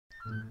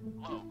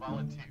Hello,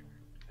 volunteer.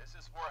 This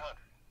is 400.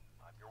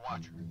 I'm your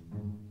watcher.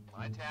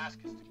 My task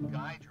is to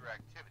guide your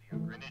activity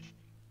on Greenwich.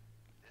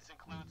 This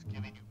includes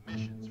giving you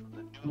missions from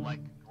the New Light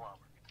Conglomerate.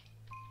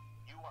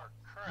 You are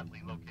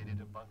currently located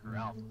in Bunker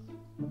Alpha,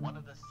 one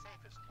of the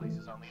safest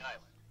places on the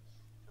island.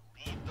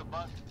 To leave the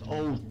bunker...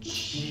 Oh,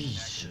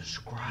 Jesus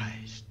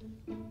Christ.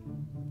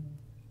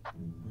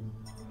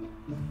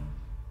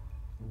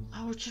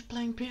 I was just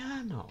playing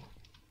piano.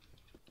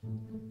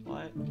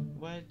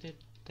 Why did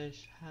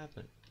this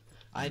happen?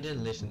 I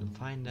didn't listen.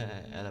 Find the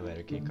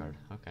elevator keycard.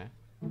 Okay.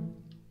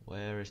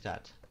 Where is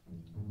that?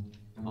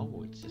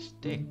 Oh, it's a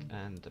stick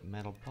and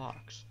metal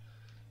box.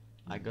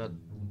 I got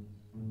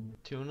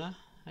tuna,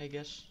 I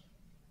guess.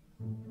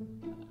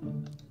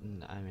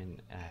 I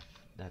mean F.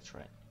 That's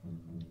right.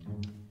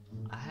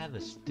 I have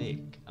a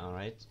stick. All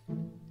right.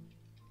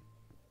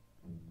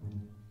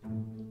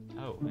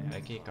 Oh,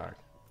 a keycard.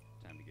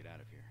 Time to get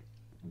out of here.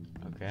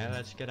 Okay,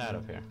 let's get out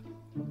of here.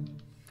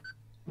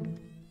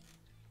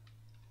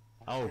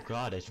 Oh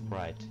God, it's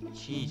bright.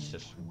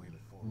 Jesus. Wave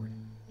it forward.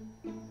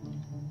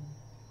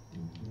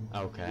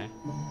 Okay.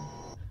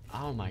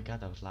 Oh my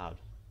God, that was loud.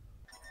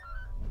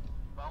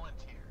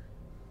 Volunteer.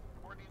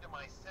 According to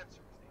my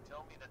sensors, they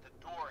tell me that the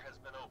door has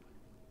been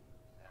opened.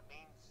 That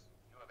means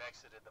you have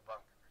exited the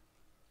bunker.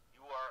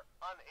 You are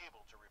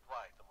unable to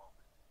reply at the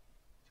moment.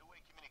 Two-way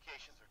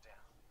communications are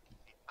down.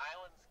 The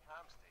island's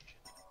comm station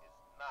is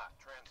not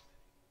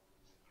transmitting.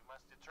 You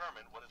must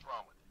determine what is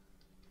wrong with it.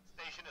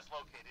 The station is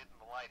located in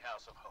the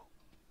Lighthouse of Hope.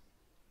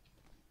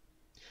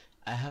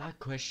 I have a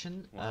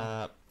question.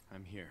 Well,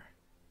 I'm here,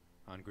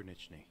 on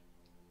Greenwich.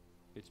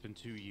 It's been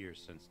 2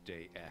 years since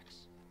Day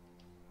X.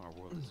 Our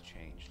world has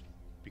changed,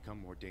 become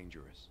more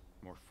dangerous,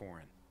 more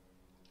foreign.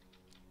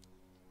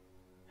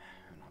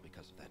 And all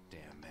because of that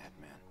damn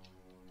madman.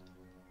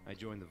 I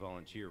joined the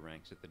volunteer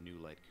ranks at the New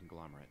Light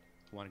Conglomerate,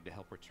 wanting to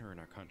help return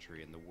our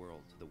country and the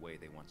world to the way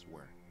they once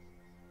were.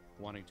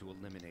 Wanting to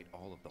eliminate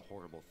all of the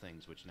horrible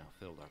things which now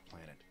filled our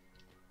planet.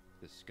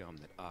 The scum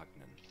that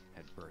Ogden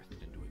had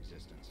birthed into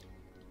existence.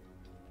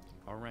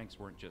 Our ranks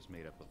weren't just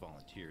made up of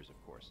volunteers,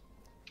 of course.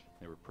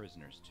 They were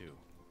prisoners, too.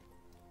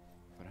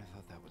 But I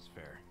thought that was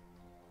fair.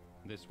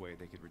 This way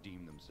they could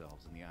redeem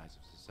themselves in the eyes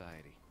of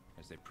society,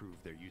 as they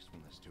proved their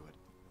usefulness to it.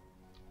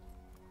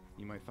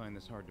 You might find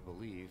this hard to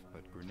believe,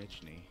 but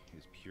Greenwich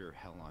is pure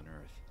hell on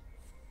Earth.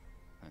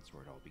 That's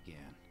where it all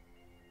began.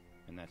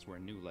 And that's where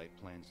New Light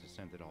plans to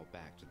send it all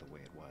back to the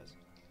way it was.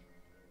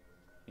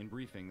 In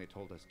briefing, they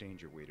told us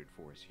danger waited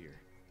for us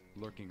here,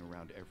 lurking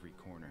around every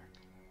corner.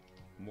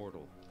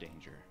 Mortal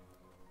danger.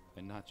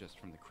 And not just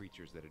from the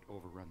creatures that had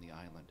overrun the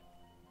island,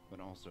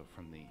 but also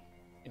from the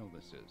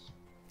illnesses,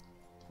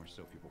 or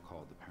so people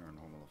called the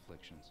paranormal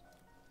afflictions.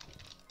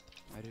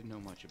 I didn't know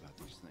much about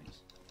these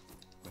things,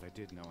 but I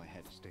did know I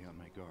had to stay on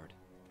my guard.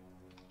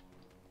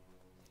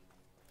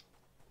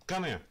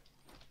 Come here.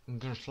 I'm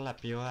gonna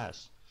slap your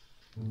ass.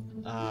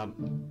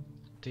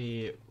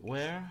 The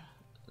where?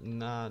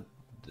 Not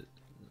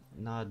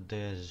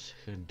this.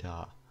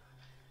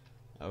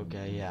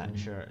 Okay, yeah,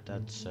 sure.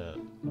 That's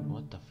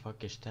what the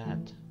fuck is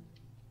that?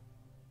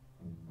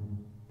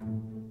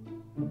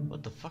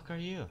 What the fuck are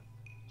you?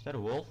 Is that a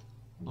wolf?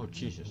 Oh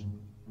Jesus.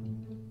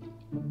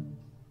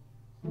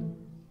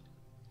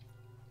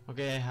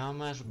 Okay, how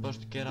am I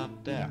supposed to get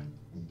up there?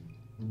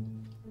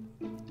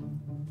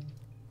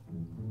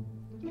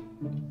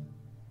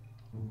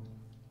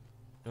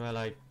 Do I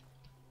like...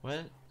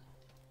 what?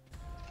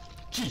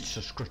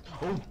 Jesus Christ!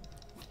 Oh!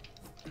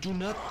 Do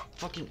not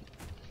fucking...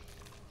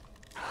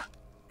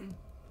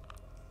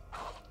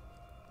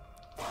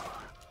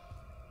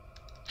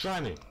 Try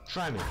me,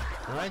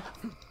 alright?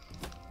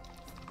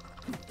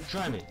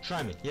 Try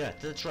me, yeah,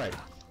 that's right.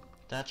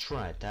 That's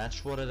right,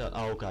 that's what it is.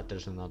 Oh God,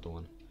 there's another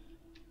one.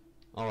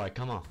 Alright,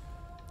 come on.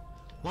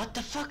 What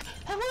the fuck?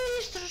 Why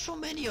is there so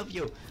many of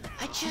you?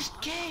 I just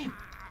came!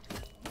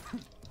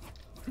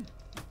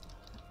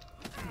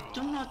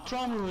 Do not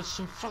throw me with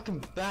some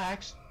fucking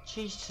bags.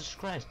 Jesus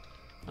Christ.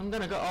 I'm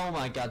gonna go. Oh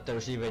my God,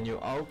 there's even you.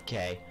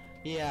 Okay.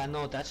 Yeah,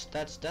 no, that's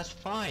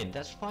fine.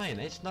 That's fine.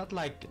 It's not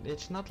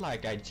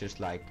like I just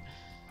like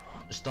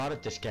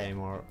started this game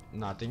or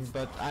nothing,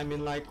 but I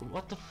mean like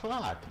what the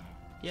fuck?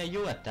 Yeah,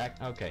 you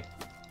attack. Okay.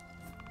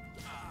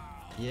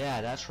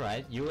 Yeah, that's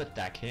right. You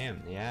attack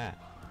him. Yeah.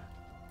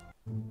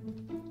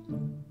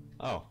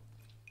 Oh.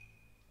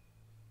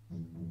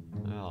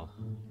 Well,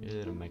 you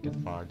didn't make it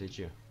far, did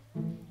you?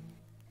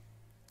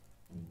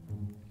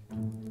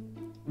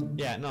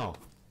 Yeah, no.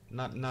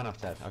 None of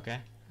that, okay?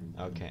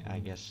 Okay, I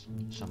guess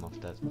some of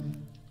that.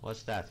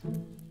 What's that?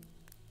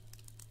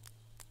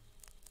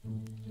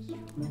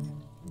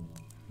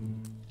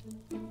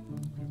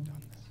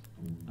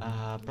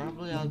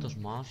 Probably all those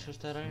monsters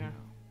that are here.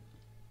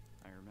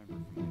 I remember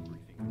from my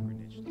briefing in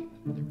Greenwich that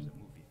there was a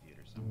movie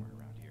theater somewhere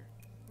around here.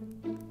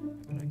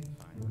 I bet I can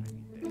find what I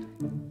need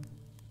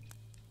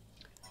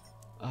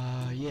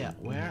there. Yeah,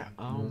 where?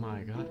 Oh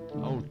my God.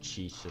 Oh,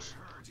 Jesus.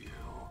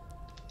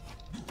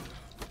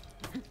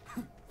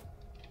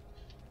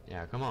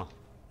 Yeah, come on.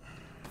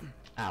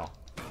 Ow.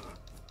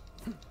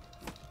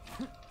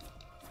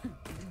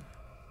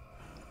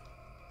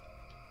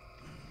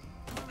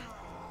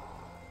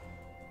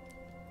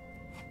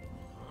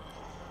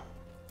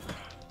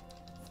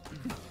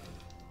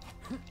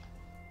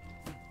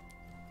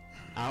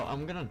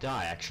 I'm gonna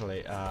die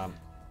actually. Ow.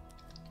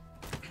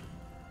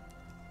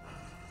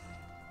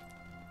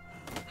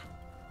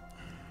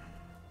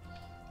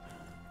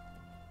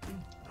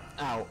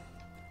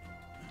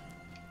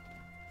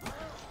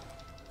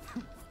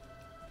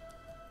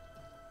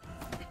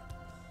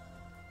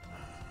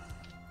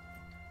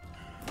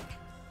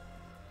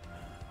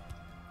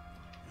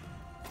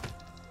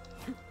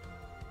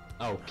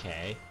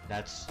 Okay,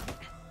 that's...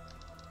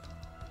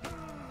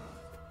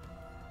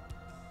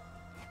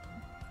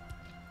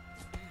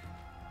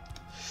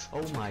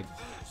 Oh my...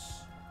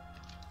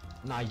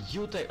 Nah,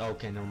 you take...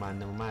 Okay, never mind,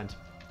 never mind.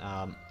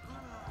 Ow,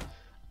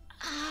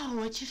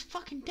 I just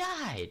fucking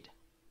died!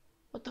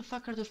 What the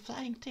fuck are those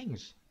flying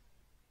things?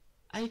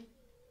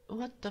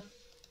 What the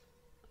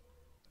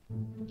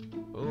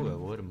Oh, a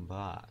wooden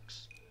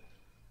box.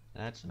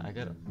 That's... I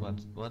gotta...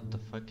 What the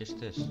fuck is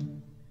this?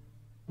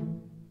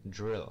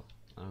 Drill.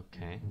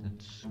 Okay,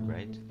 that's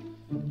great.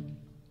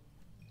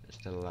 Is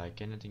there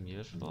like anything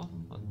useful?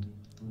 What?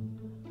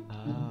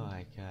 Oh,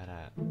 I got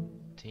a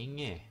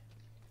thingy.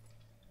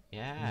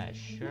 Yeah,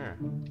 sure.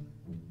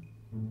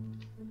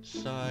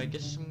 So I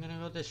guess I'm gonna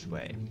go this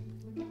way.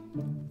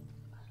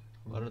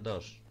 What are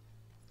those?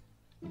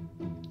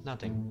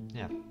 Nothing.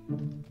 Yeah.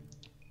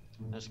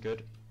 That's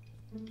good.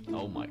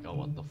 Oh my god,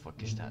 what the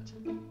fuck is that?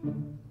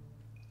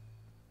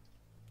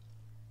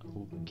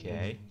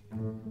 Okay.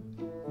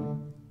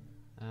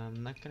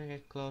 I'm not gonna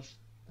get close.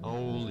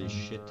 Holy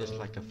shit, there's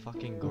like a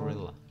fucking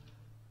gorilla.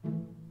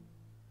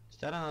 Is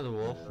that another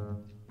wolf?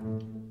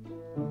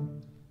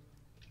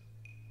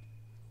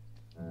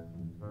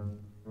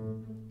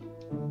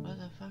 What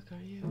the fuck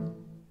are you?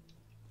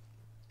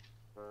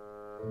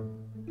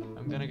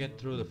 I'm gonna get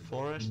through the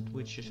forest,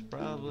 which is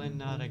probably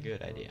not a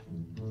good idea.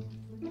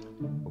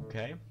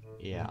 Okay.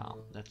 Yeah,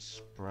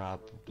 that's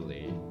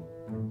probably...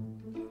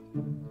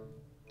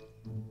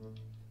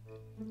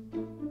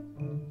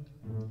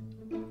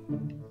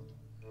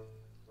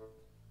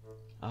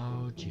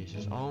 Oh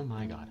Jesus, oh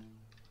my god.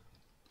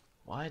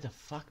 Why the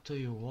fuck do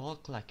you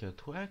walk like you're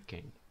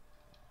twerking?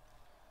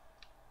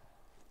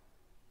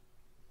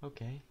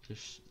 Okay,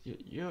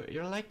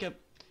 you're like a...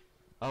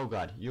 Oh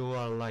god, you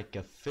are like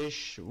a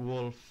fish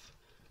wolf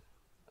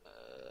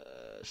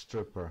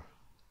stripper.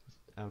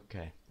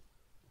 Okay.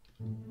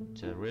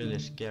 It's a really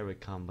scary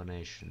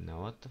combination.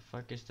 Now what the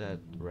fuck is that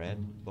red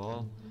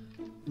ball?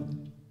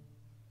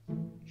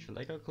 Should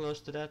I go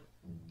close to that?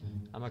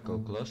 I'm gonna go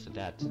close to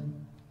that.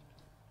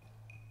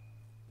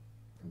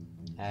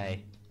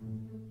 Hey.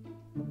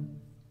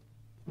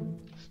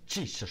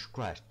 Jesus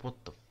Christ, what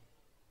the...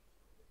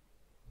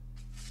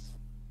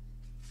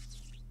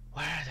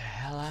 Where the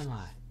hell am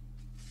I?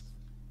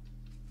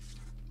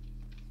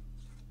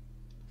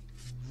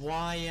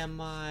 Why am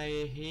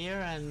I here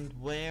and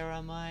where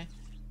am I?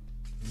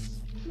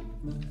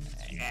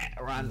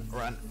 Run,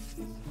 run.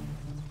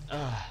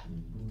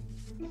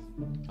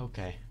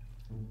 Okay.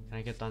 Can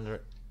I get under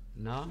it?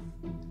 No?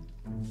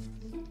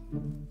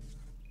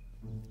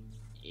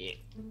 Yeah.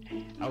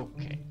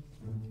 Okay.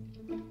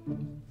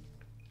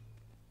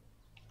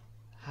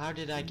 How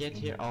did I get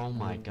here? Oh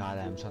my god,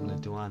 I'm suddenly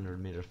 200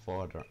 meters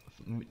farther.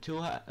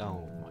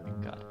 Oh my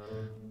god.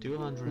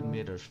 200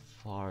 meters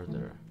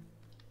farther.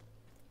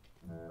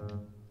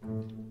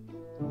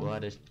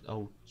 What is...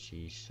 Oh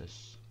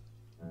Jesus.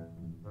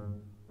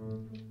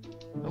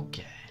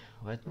 Okay.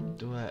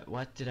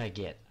 What did I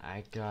get?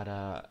 I got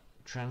a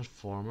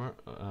transformer.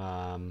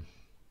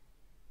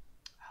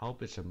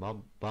 Hope it's a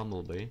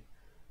bumblebee.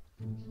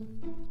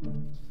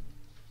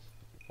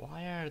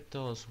 Why are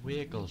those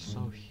vehicles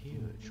so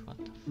huge? What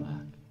the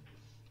fuck?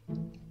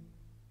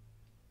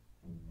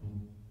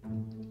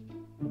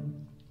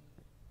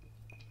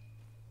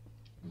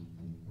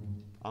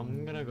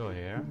 I'm gonna go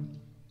here.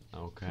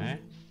 Okay.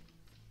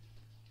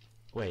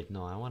 Wait,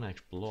 no, I wanna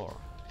explore.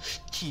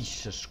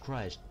 Jesus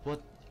Christ,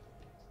 what?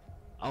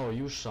 Oh,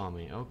 you saw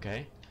me,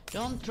 okay.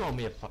 Don't throw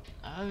me a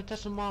oh,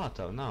 that's a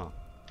Molotov, no.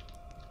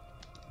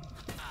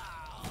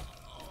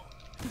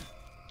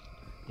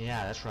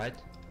 Yeah, that's right.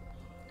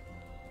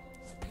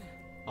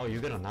 Oh, you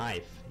got a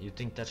knife. You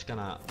think that's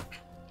gonna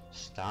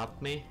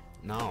stop me?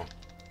 No.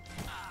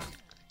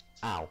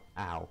 Ow,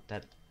 ow.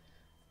 That...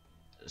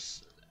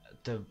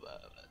 the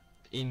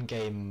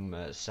in-game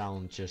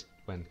sound just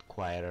went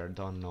quieter,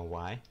 don't know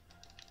why.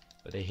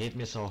 But it hit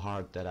me so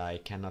hard that I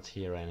cannot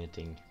hear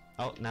anything.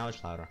 Oh, now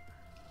it's louder.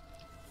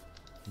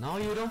 No,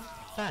 you don't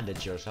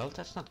bandage yourself,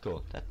 that's not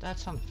cool.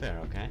 That's unfair,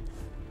 okay?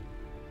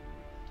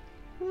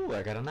 Ooh,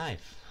 I got a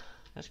knife.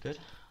 That's good.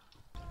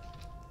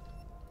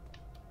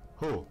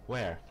 Who,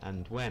 where,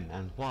 and when,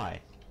 and why?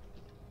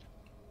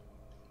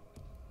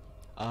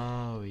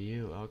 Oh,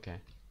 you, okay.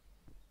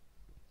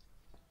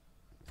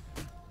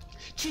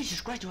 Jesus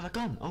Christ, you have a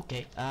gun!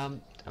 Okay,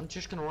 I'm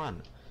just gonna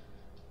run.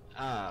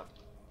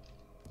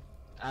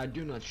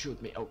 Do not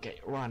shoot me. Okay,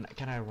 run.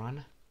 Can I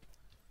run?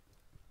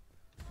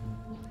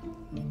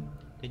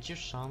 Did you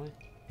saw me?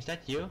 Is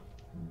that you?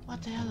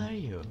 What the hell are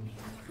you?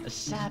 A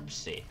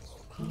sapsy.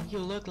 You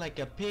look like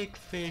a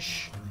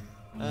pigfish,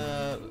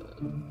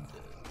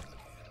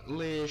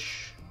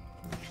 leash.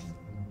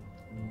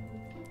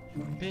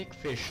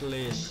 pigfish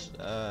liss,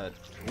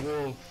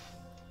 wolf,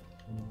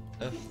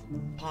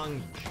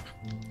 punk.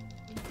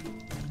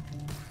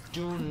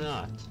 Do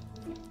not.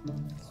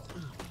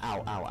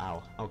 Ow, ow,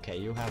 ow. Okay,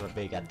 you have a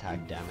big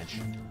attack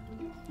damage.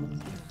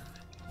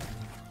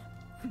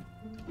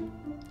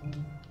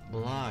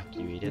 Block,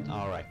 you idiot.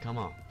 Alright, come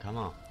on, come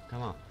on,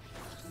 come on.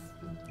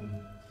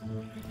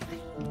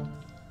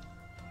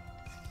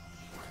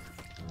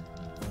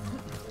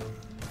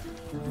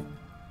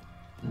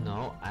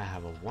 No, I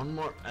have a one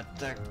more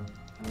attack.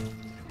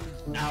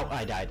 Ow,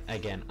 I died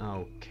again.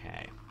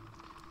 Okay.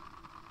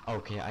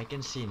 Okay, I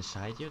can see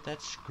inside you.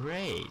 That's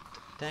great.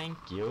 Thank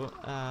you.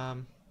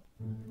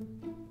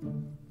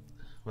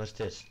 What's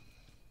this?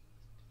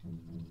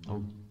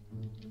 Oh.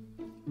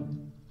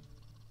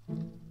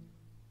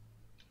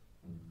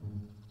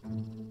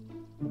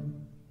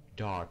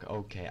 Dark.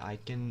 Okay, I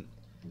can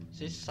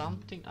see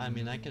something. I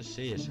mean, I can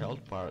see his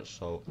health bar,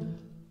 so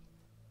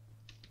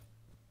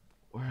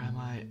where am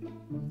I?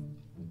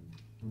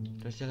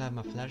 Do I still have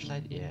my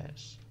flashlight?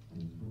 Yes.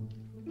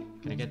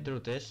 Can I get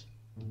through this?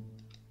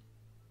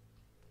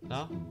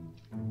 No?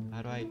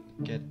 How do I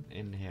get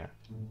in here?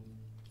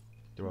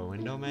 Through a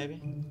window,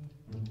 maybe?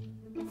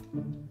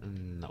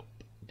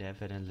 Nope.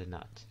 Definitely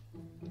not.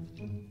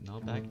 No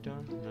back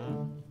door?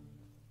 No?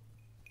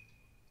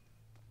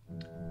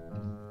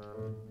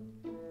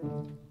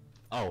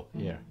 Oh,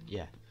 here.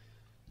 Yeah.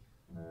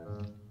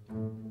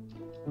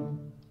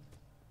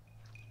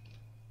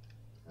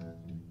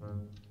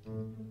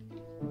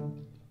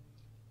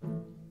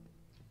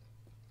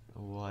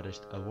 What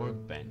is a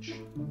workbench?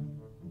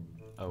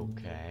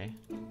 Okay.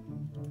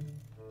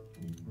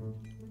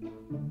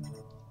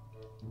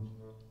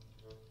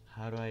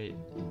 How do I...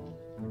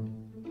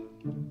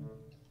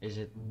 Is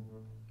it...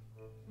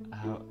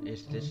 How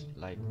is this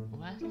like...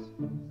 What?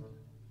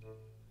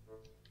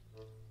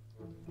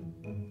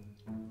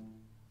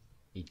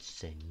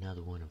 It's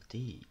another one of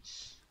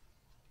these.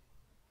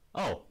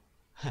 Oh!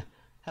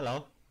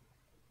 Hello.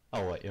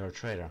 Oh wait, you're a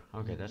trader.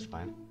 Okay, that's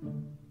fine.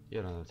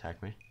 You don't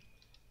attack me.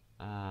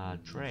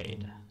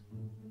 Trade.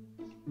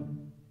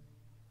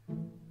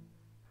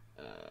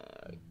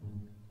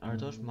 Are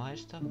those my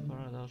stuff or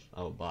are those...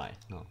 Oh, buy.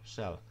 No,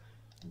 sell.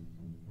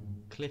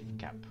 Cliff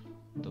cap.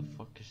 What the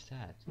fuck is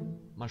that?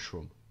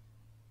 Mushroom.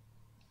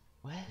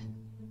 What?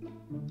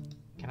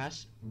 Can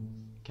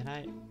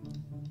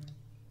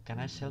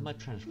I sell my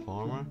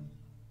transformer?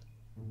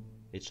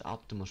 It's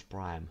Optimus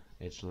Prime.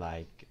 It's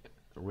like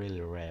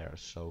really rare,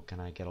 so can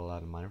I get a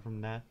lot of money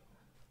from that?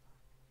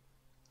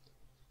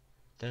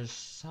 There's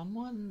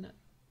someone...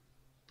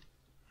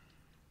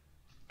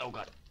 Oh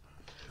god.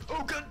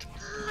 Oh god!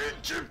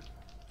 Richard!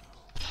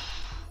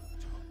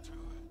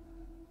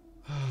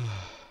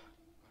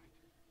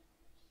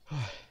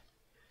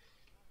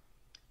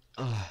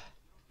 The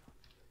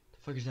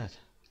fuck is that?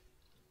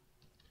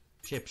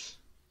 Chips.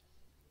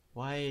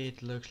 Why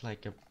it looks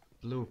like a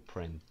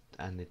blueprint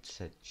and it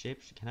said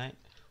chips? Can I...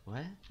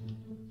 What?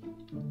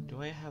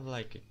 Do I have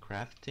like a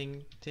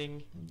crafting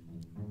thing?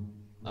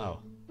 Oh.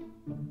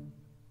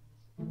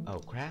 Oh,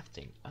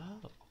 crafting.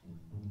 Oh.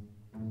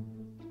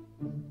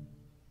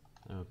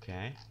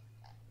 Okay.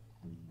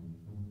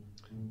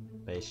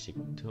 Basic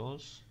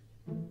tools.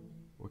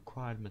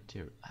 Required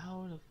material.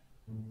 How the...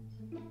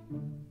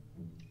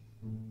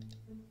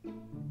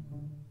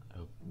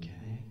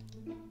 Okay.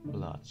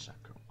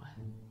 Bloodsucker. What?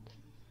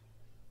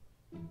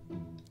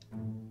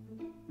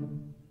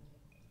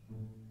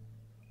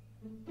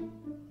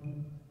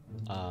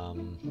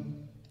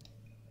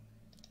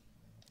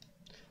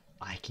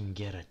 I can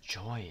get a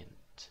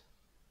joint.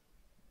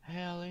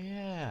 Hell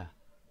yeah.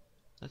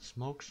 Let's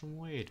smoke some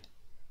weed.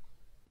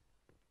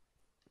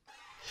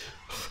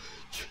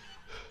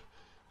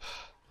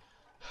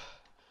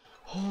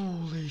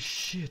 Holy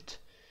shit.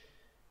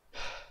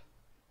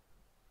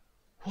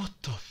 What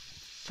the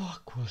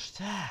fuck was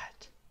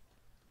that?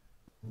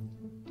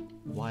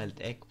 Wild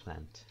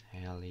eggplant.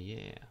 Hell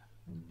yeah.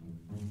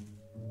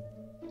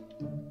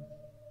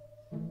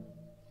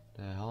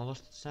 The hell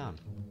was that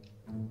sound?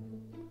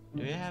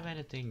 Do you have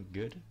anything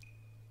good?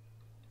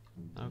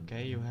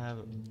 Okay, you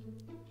have...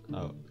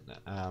 Oh,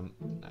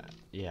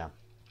 yeah.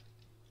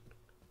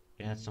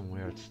 You had some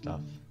weird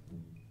stuff.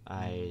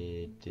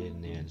 I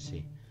didn't even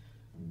see.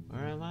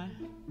 Where am I?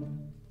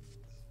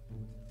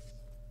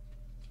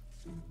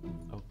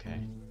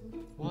 Okay.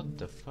 What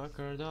the fuck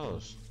are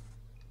those?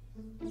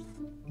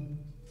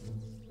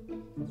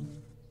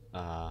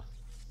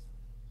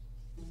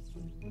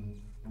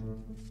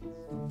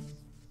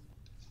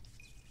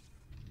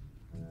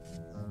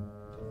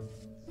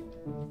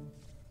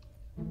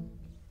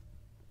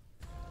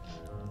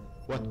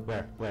 What?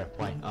 Where?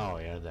 Why? Oh,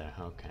 you're there.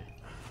 Okay.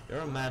 You're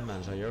a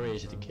madman, so you're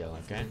easy to kill,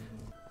 okay?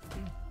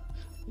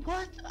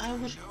 What? I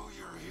was... know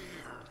you're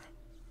here.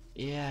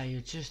 Yeah,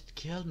 you just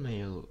killed me,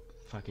 you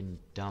fucking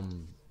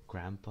dumb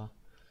grandpa.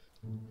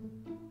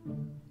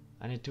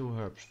 I need 2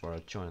 herbs for a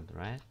joint,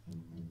 right?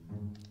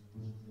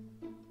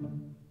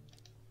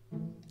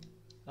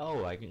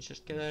 Oh, I can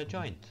just get a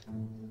joint.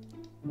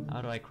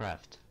 How do I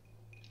craft?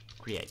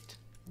 Create.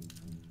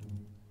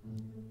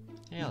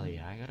 Hell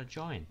yeah, I got a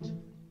joint.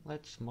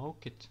 Let's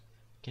smoke it.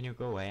 Can you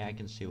go away? I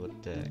can see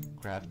what the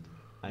craft...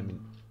 I mean...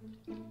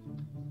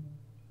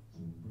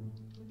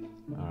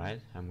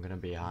 Alright, I'm gonna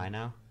be high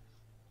now.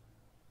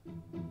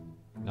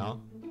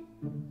 No?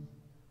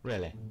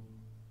 Really?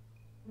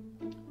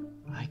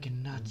 I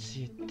cannot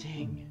see a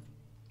thing.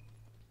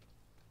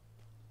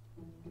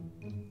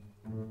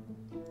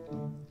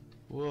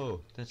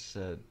 Whoa, that's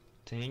a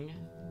thing.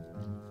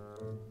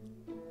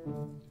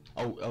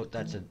 Oh,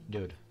 that's a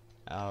dude.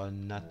 Oh,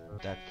 not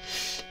that.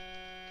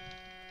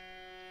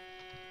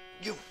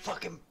 You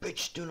fucking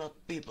bitch, do not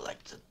be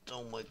like that.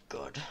 Oh my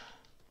god.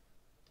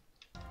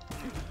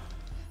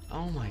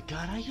 Oh my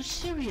god, are you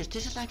serious?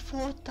 This is like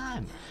 4th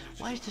time.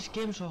 Why is this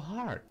game so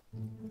hard?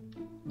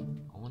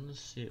 I wanna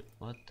see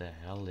what the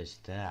hell is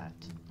that?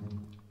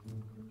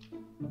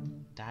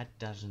 That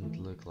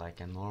doesn't look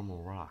like a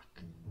normal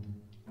rock.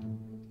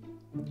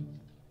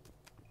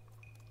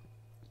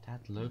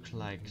 That looks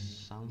like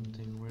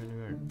something really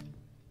weird.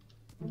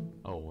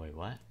 Oh wait,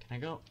 what? Can I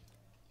go?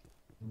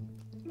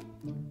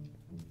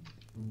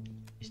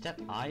 Is that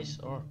ice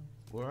or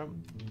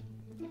worm?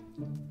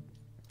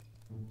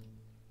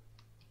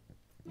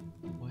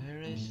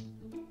 Where is...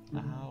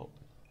 Ow.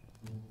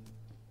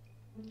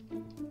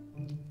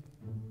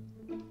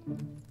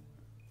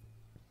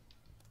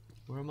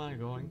 Where am I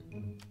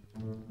going?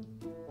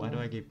 Why do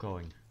I keep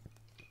going?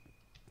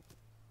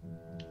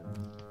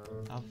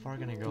 How far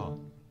can I go?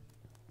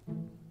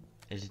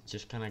 Is it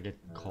just gonna get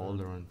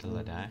colder until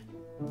I die?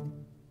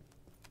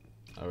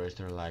 Or is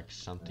there like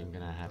something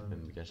gonna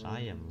happen because I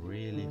am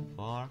really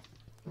far?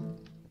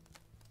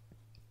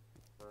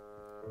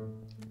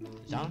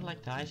 Sounds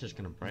like the ice is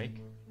gonna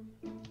break.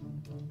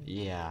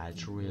 Yeah,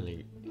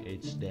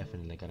 it's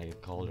definitely gonna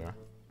get colder.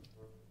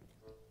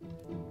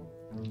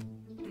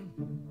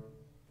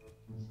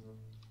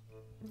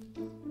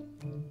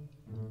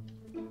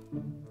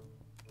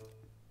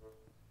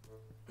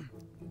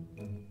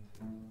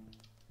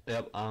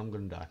 Yep, I'm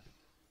gonna die.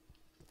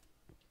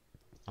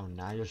 Oh,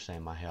 now you're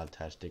saying my health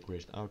has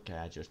decreased. Okay,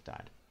 I just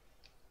died.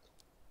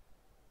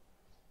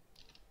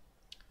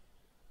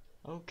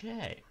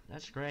 Okay,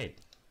 that's great.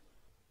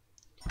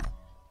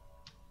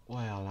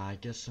 Well, I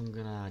guess I'm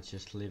gonna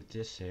just leave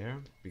this here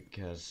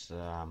because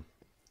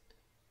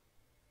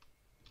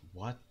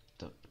what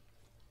the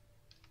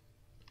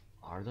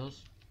are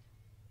those?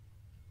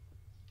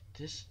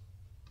 This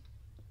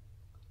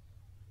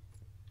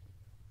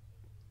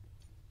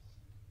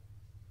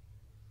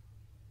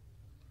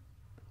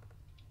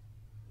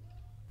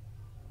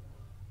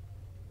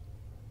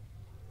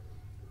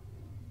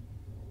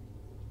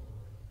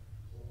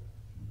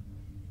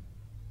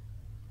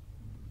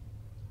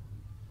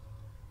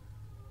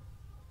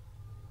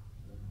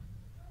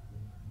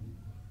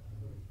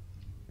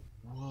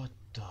what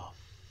the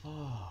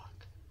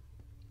fuck?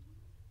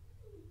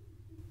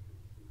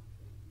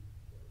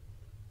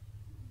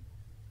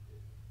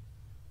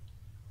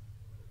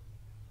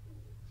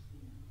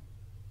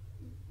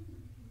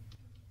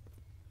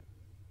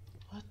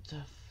 What the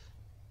f...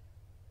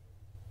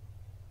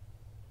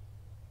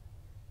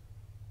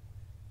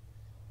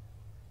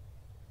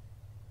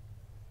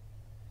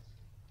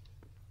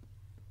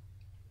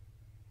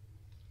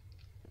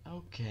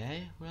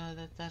 Okay, well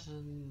that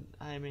doesn't...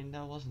 I mean,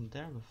 that wasn't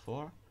there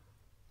before.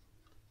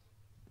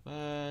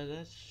 But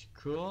that's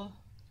cool.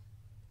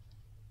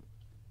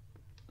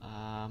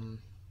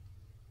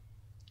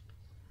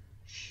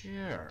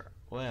 Sure.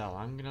 Well,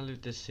 I'm gonna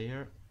leave this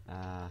here.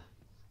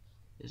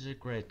 It's a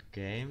great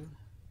game.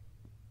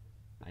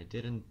 I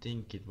didn't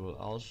think it will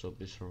also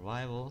be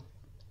survival,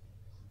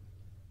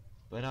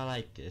 but I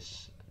like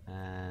this,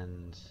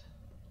 and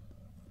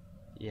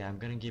yeah, I'm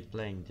gonna keep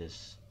playing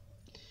this.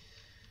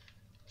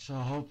 So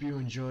I hope you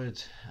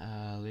enjoyed.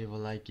 Leave a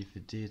like if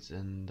you did,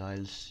 and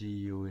I'll see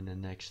you in the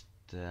next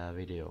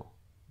video.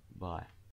 Bye.